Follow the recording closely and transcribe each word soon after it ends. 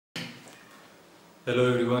Hello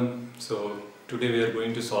everyone. So today we are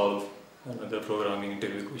going to solve another programming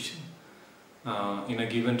interview question. In a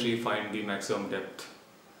given tree, find the maximum depth.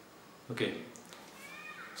 Okay.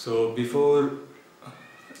 So before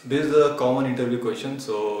this is a common interview question.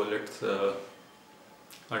 So let's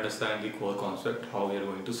understand the core concept, how we are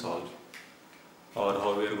going to solve or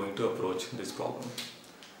how we are going to approach this problem.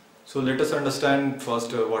 So let us understand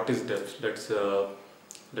first what is depth.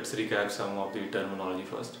 Let's recap some of the terminology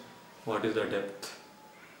first. What is the depth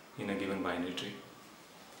in a given binary tree?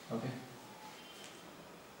 Okay.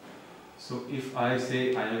 So if I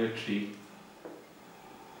say I have a tree,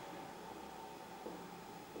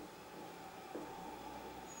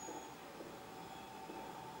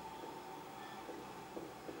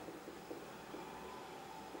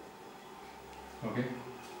 okay.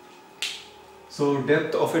 So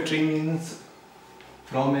depth of a tree means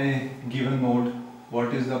from a given node,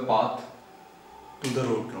 what is the path to the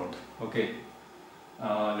root node? Okay.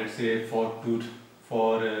 Let's say for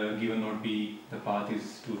a given node B, the path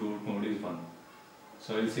is to root node is 1.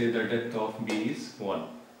 So I'll say the depth of B is 1.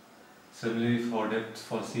 Similarly for depth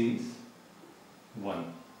for C is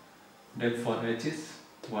 1. Depth for H is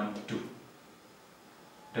 1, 2.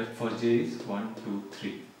 Depth for J is 1, 2,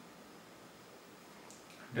 3.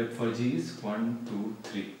 Depth for G is 1, 2,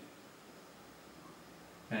 3.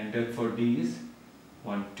 And depth for D is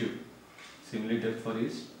 1, 2. Similarly depth for E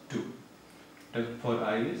is 2. Depth for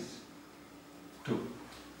I is 2.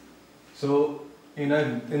 So in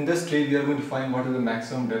this tree we are going to find what is the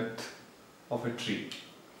maximum depth of a tree.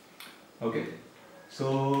 Okay.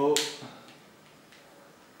 So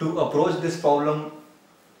to approach this problem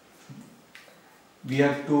we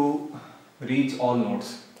have to reach all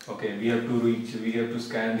nodes. Okay, we have to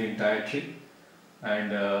scan the entire tree,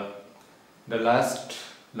 and the last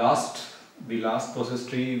process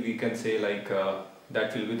tree we can say like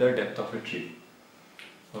that will be the depth of a tree.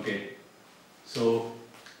 Okay, so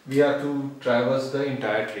we have to traverse the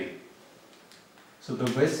entire tree. So the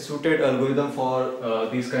best suited algorithm for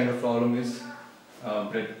this kind of problem is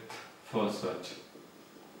breadth first search,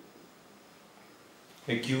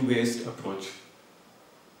 a queue based approach.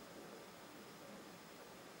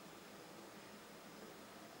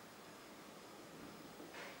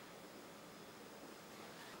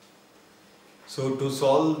 So to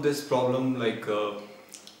solve this problem, like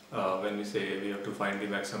when we say we have to find the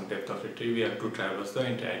maximum depth of a tree, we have to traverse the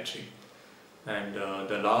entire tree, and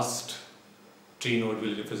the last tree node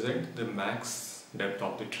will represent the max depth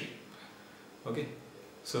of the tree. Okay,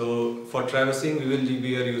 so for traversing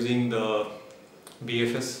we are using the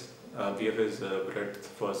BFS. BFS breadth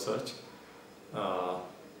first search.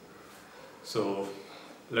 So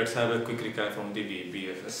let's have a quick recap from the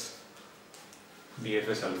BFS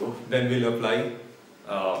algo. Then we'll apply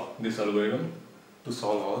this algorithm to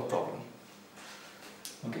solve our problem.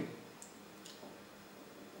 Okay.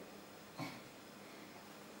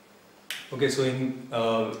 Okay. So in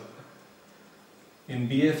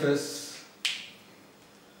BFS,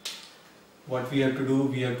 what we have to do,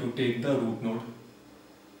 we have to take the root node.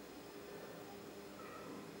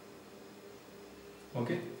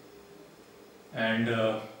 Okay. And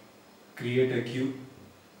create a queue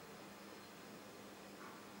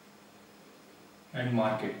and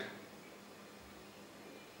mark it.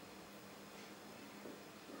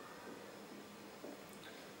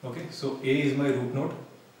 Okay, so A is my root node.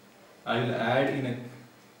 I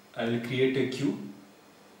will create a queue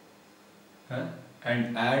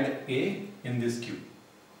and add A in this queue.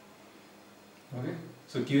 Okay,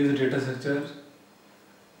 so queue is a data structure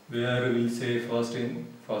where we'll say first in,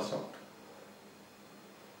 first out.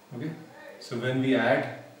 Okay, so when we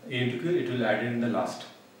add A into queue, it will add in the last.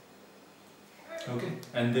 Okay,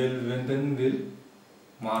 and then we'll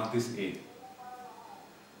mark this A.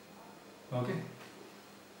 Okay,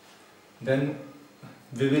 then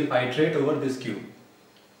we will iterate over this queue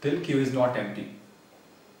till queue is not empty.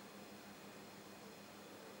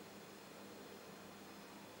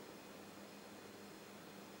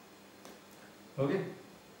 Okay,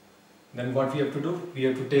 then what we have to do, we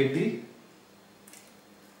have to take the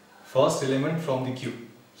first element from the queue.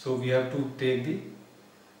 So we have to dequeue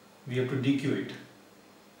it.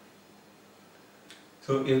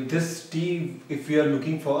 So if this T, if we are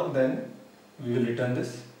looking for, then we will return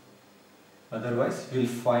this. Otherwise, we'll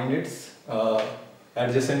find its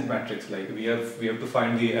adjacent matrix. Like we have to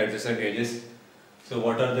find the adjacent edges. So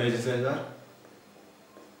what are the edges? Are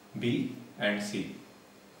B and C.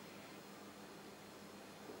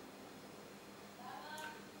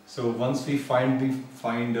 So once we find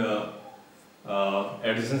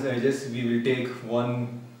adjacent edges, we will take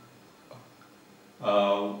one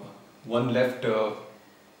left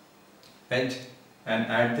edge and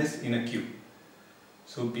add this in a queue.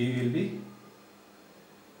 So B will be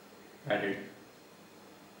added.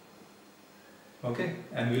 Okay,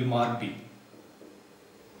 and we'll mark B.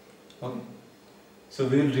 Okay, so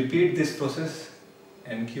we will repeat this process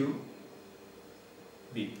NQ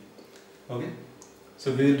B. Okay,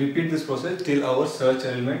 so we will repeat this process till our search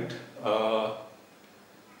element,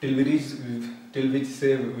 till we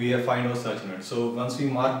say we have find our search element. So once we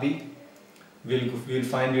mark B, we'll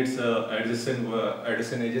find its adjacent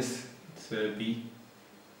edges. It's B.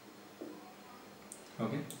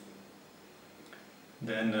 Okay,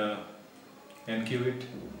 then NQ it,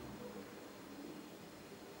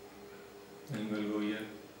 and we'll go here.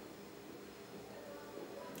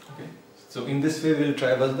 Okay, so in this way we'll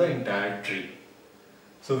traverse the entire tree.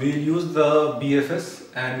 So we'll use the BFS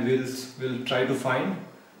and we'll try to find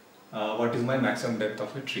what is my maximum depth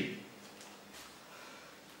of a tree.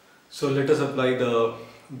 So let us apply the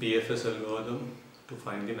BFS algorithm to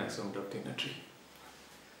find the maximum depth in a tree.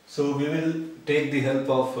 So we will take the help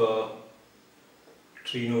of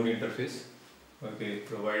tree node interface, okay,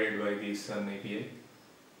 provided by the Sun API,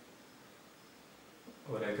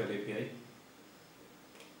 Oracle API.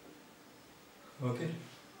 Okay.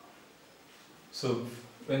 So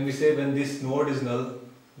when we say when this node is null,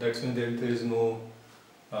 that's when there is no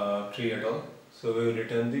tree at all. So we will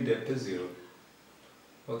return the depth is 0.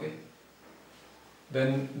 Okay.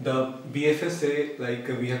 Then the BFS say like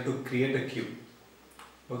we have to create a queue.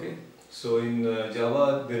 Okay. So in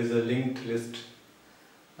Java there is a linked list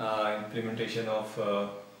implementation of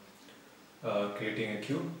creating a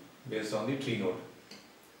queue based on the tree node.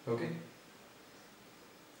 Okay.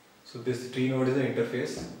 So this tree node is an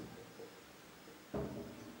interface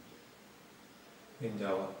in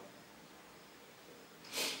Java.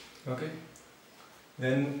 Okay.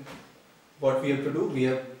 Then what we have to do, we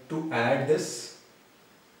have to add this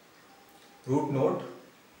root node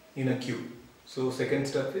in a queue. So second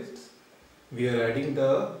step is we are adding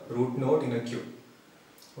the root node in a queue.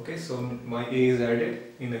 Okay, so my A is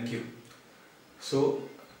added in a queue. So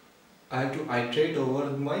I have to iterate over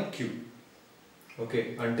my queue.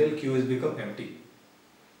 Okay, until queue is become empty.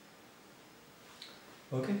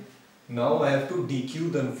 Okay, now I have to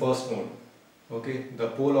dequeue the first node. Okay, the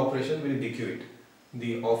poll operation will dequeue it.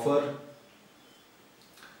 The offer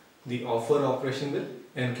operation will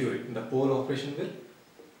enqueue it. The poll operation will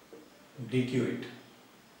dequeue it.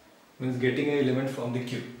 Means getting an element from the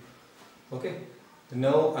queue. Okay,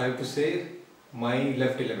 now I have to say my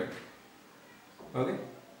left element. Okay,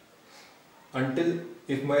 until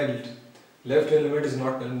if my left element is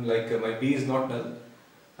not null, like my B is not null,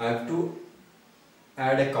 I have to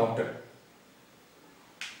add a counter.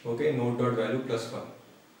 Okay, node.value plus 1.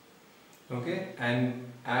 Okay,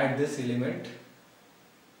 and add this element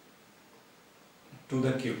to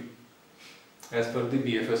the queue as per the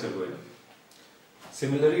BFS algorithm.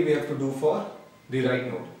 Similarly, we have to do for the right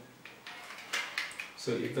node.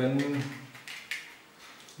 So if when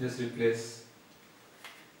just replace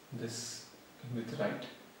this with right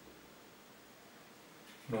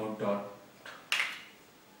node dot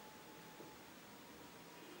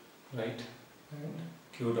right and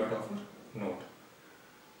q dot offer node.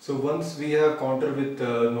 So once we have counter with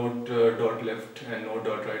node.left and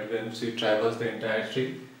node.right, when we traverse the entire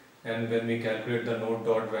tree and when we calculate the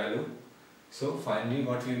node.value, so finally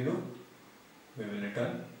what we will do, we will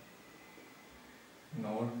return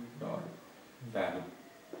node.value.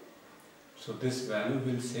 So this value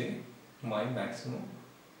will say my maximum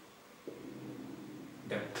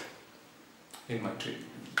depth in my tree.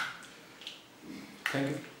 Thank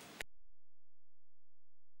you.